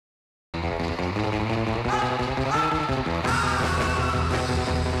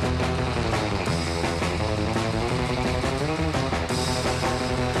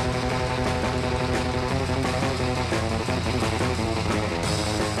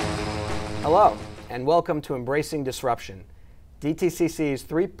Hello, and welcome to Embracing Disruption, DTCC's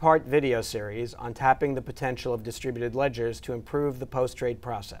three-part video series on tapping the potential of distributed ledgers to improve the post-trade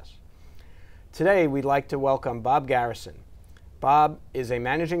process. Today, we'd like to welcome Bob Garrison. Bob is a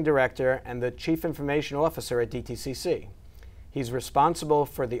managing director and the chief information officer at DTCC. He's responsible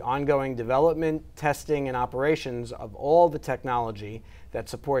for the ongoing development, testing, and operations of all the technology that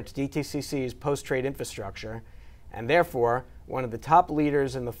supports DTCC's post-trade infrastructure, and therefore one of the top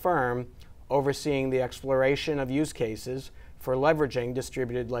leaders in the firm overseeing the exploration of use cases for leveraging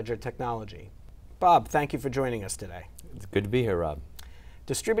distributed ledger technology. Bob, thank you for joining us today. It's good to be here, Rob.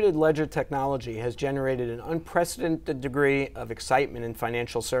 Distributed ledger technology has generated an unprecedented degree of excitement in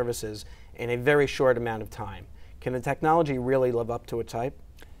financial services in a very short amount of time. Can the technology really live up to its hype?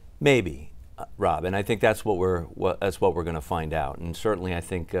 Maybe, Rob, and I think that's what we're going to find out. And certainly, I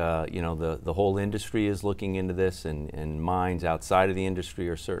think the whole industry is looking into this, and minds outside of the industry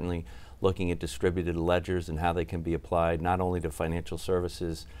are certainly looking at distributed ledgers and how they can be applied not only to financial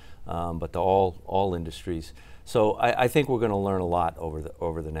services but to all industries. So I think we're going to learn a lot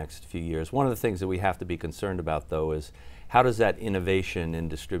over the next few years. One of the things that we have to be concerned about, though, is how does that innovation in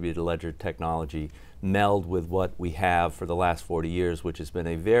distributed ledger technology meld with what we have for the last 40 years, which has been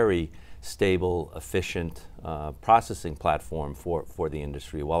a very stable, efficient processing platform for the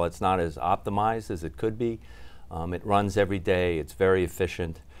industry. While it's not as optimized as it could be, it runs every day, it's very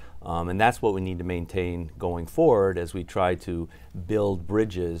efficient. And that's what we need to maintain going forward as we try to build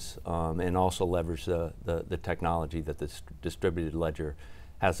bridges and also leverage the technology that this distributed ledger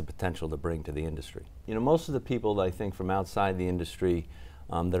has the potential to bring to the industry. You know, most of the people, I think, from outside the industry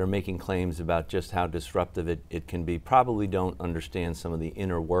that are making claims about just how disruptive it can be probably don't understand some of the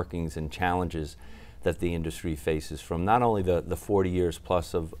inner workings and challenges that the industry faces from not only the 40 years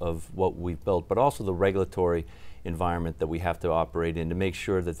plus of what we've built, but also the regulatory environment that we have to operate in to make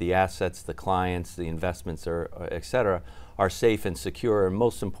sure that the assets, the clients, the investments, et cetera, are safe and secure, and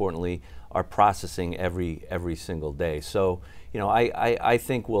most importantly, are processing every single day. So, you know, I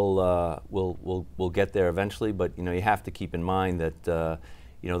think we'll get there eventually, but you know, you have to keep in mind that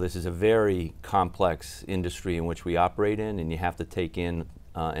you know, this is a very complex industry in which we operate in, and you have to take in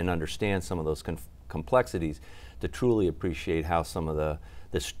and understand some of those complexities to truly appreciate how some of the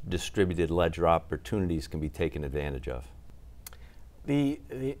distributed ledger opportunities can be taken advantage of. The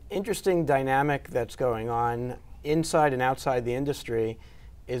interesting dynamic that's going on inside and outside the industry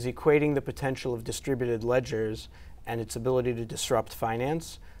is equating the potential of distributed ledgers and its ability to disrupt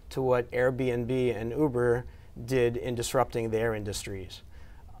finance to what Airbnb and Uber did in disrupting their industries.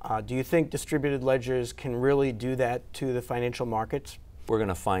 Do you think distributed ledgers can really do that to the financial markets? We're going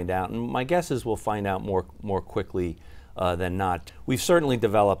to find out, and my guess is we'll find out more quickly than not. We've certainly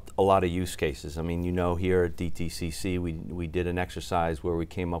developed a lot of use cases. I mean, you know, here at DTCC, we did an exercise where we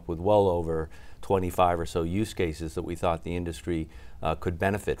came up with well over 25 or so use cases that we thought the industry could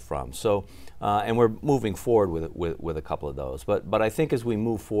benefit from. So, and we're moving forward with a couple of those. But I think as we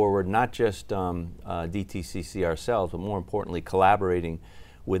move forward, not just DTCC ourselves, but more importantly, collaborating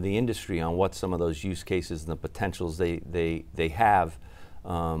with the industry on what some of those use cases and the potentials they have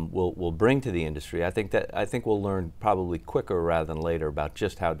will bring to the industry. I think we'll learn probably quicker rather than later about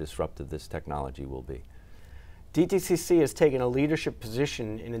just how disruptive this technology will be. DTCC has taken a leadership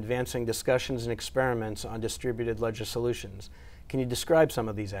position in advancing discussions and experiments on distributed ledger solutions. Can you describe some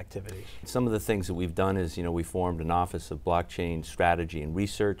of these activities? Some of the things that we've done is, you know, we formed an Office of Blockchain Strategy and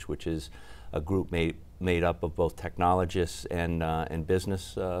Research, which is a group made up of both technologists and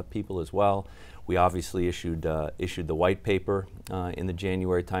business people as well. We obviously issued the white paper in the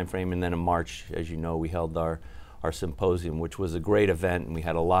January timeframe, and then in March, as you know, we held our symposium, which was a great event, and we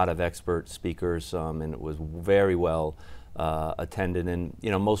had a lot of expert speakers, and it was very well attended. And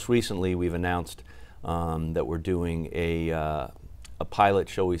you know, most recently, we've announced that we're doing a pilot,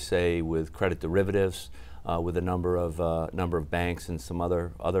 shall we say, with credit derivatives with a number of banks and some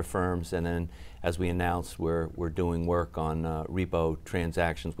other firms, and then as we announced, we're doing work on repo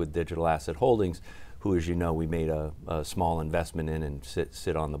transactions with Digital Asset Holdings, who, as you know, we made a small investment in and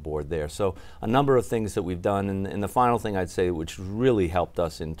sit on the board there. So a number of things that we've done, and the final thing I'd say, which really helped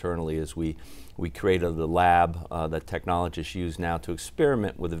us internally, is we created the lab that technologists use now to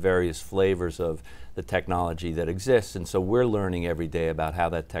experiment with the various flavors of the technology that exists, and so we're learning every day about how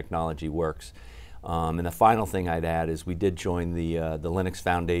that technology works. And the final thing I'd add is we did join the Linux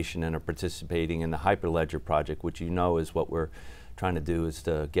Foundation and are participating in the Hyperledger project, which you know is what we're trying to do, is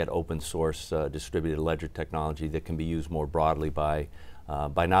to get open source distributed ledger technology that can be used more broadly by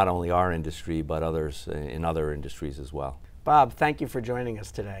not only our industry but others in other industries as well. Bob, thank you for joining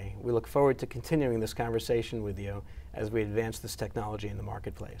us today. We look forward to continuing this conversation with you as we advance this technology in the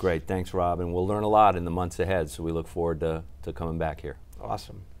marketplace. Great, thanks Rob, and we'll learn a lot in the months ahead, so we look forward to coming back here.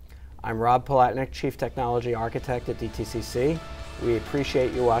 Awesome. I'm Rob Palatnik, Chief Technology Architect at DTCC. We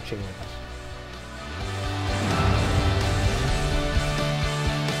appreciate you watching with us.